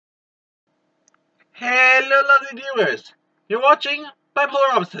Hello, lovely viewers. You're watching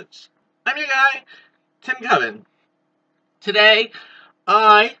Bipolar Opposites. I'm your guy, Tim Coven. Today,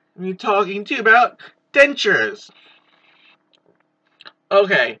 I am talking to you about dentures.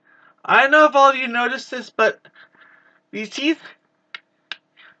 Okay, I don't know if all of you noticed this, but these teeth,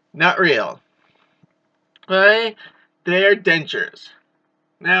 not real. Okay, they're dentures.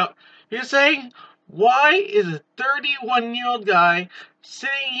 Now, you're saying, why is a 31-year-old guy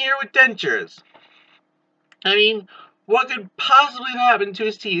sitting here with dentures? I mean, what could possibly happen to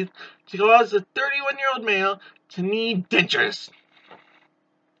his teeth to cause a 31-year-old male to need dentures?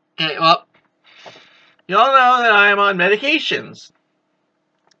 Okay, well, you all know that I am on medications,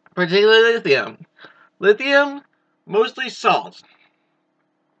 particularly lithium. Lithium, mostly salt.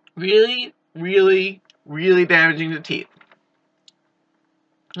 Really, really, really damaging to teeth.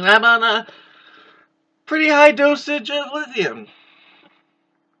 And I'm on a pretty high dosage of lithium.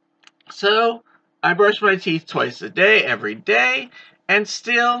 So, I brush my teeth twice a day, every day, and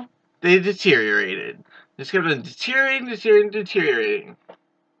still, they deteriorated. Just kept on deteriorating.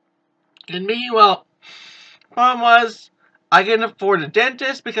 And me, well, problem was, I couldn't afford a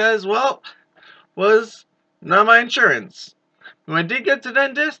dentist because, well, was not my insurance. When I did get to the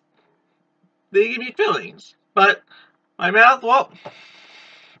dentist, they gave me fillings. But my mouth, well,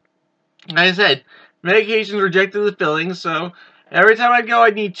 like I said, medications rejected the fillings, so every time I'd go,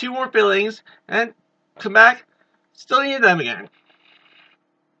 I'd need 2 more fillings, and come back, still need them again.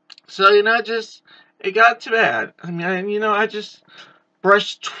 So, it got too bad. I mean, I just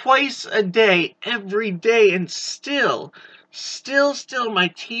brushed twice a day, every day, and still,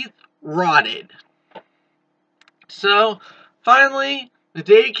 my teeth rotted. So, finally, the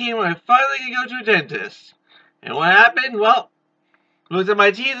day came when I finally could go to a dentist. And what happened? Well, looked at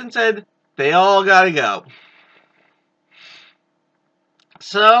my teeth and said, they all gotta go.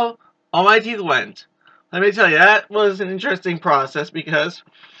 So, all my teeth went. Let me tell you, that was an interesting process because,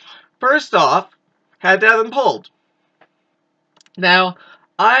 first off, had to have them pulled. Now,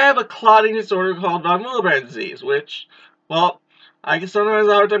 I have a clotting disorder called von Willebrand disease, which, well, I can sometimes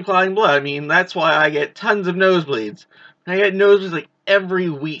have a hard time clotting blood. I mean, that's why I get tons of nosebleeds. I get nosebleeds like every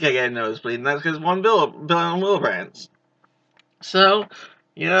week I get a nosebleed, and that's because von Willebrand's. So,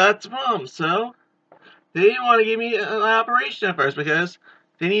 that's the problem. So, they didn't want to give me an operation at first because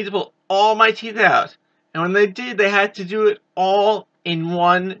they needed to pull all my teeth out. And when they did, they had to do it all in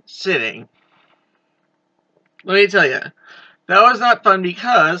one sitting. Let me tell you, that was not fun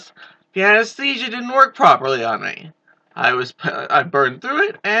because the anesthesia didn't work properly on me. I burned through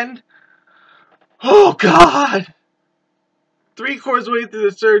it, and oh god! 3/4 way through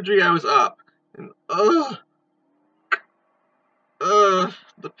the surgery, I was up, and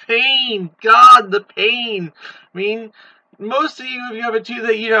the pain, God, the pain. I mean, most of you, if you have a tooth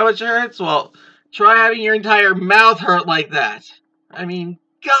that you know how much it hurts, well, try having your entire mouth hurt like that. I mean,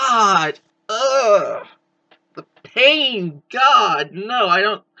 God, the pain, God, no, I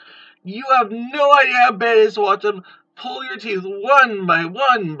don't. You have no idea how bad it is to watch them pull your teeth one by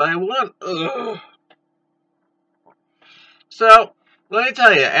one by one. Ugh. So, let me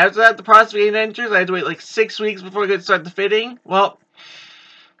tell you, after that, the process of getting dentures, I had to wait like 6 weeks before I could start the fitting. Well,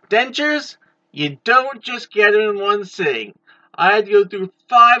 dentures, you don't just get them in one sitting. I had to go through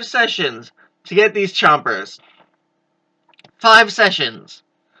 5 sessions to get these chompers. 5 sessions.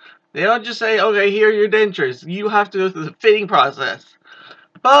 They don't just say, okay, here are your dentures. You have to go through the fitting process.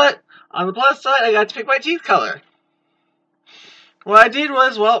 But, on the plus side, I got to pick my teeth color. What I did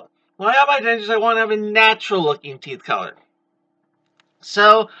was, well, when I got my dentures, I wanted to have a natural looking teeth color.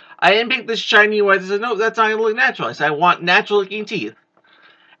 So, I didn't pick this shiny white. I said, no, that's not going to look natural. I said, I want natural looking teeth.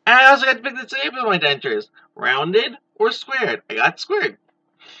 And I also got to pick the shape of my dentures. Rounded or squared. I got squared.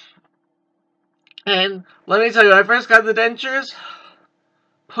 And let me tell you, when I first got the dentures,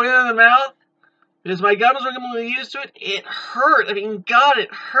 putting them in the mouth, because my gums were completely used to it, it hurt. I mean, God,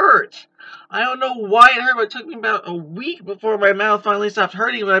 it hurt. I don't know why it hurt, but it took me about a week before my mouth finally stopped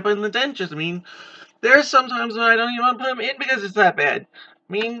hurting when I put in the dentures. I mean, there's sometimes when I don't even want to put them in because it's that bad.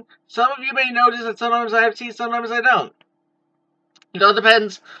 I mean, some of you may notice that sometimes I have teeth, sometimes I don't. It all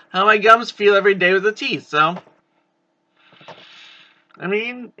depends how my gums feel every day with the teeth, so. I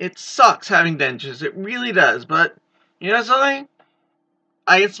mean, it sucks having dentures. It really does, but, you know something?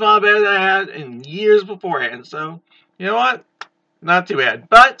 I can smile better than I had in years beforehand, so, you know what? Not too bad.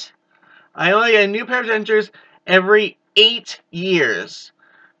 But, I only get a new pair of dentures every 8 years.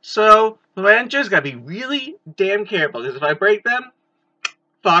 So, with my dentures, gotta be really damn careful, because if I break them,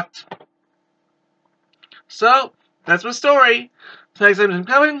 fucked. So, that's my story. So, next time I'm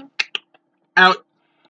coming, out.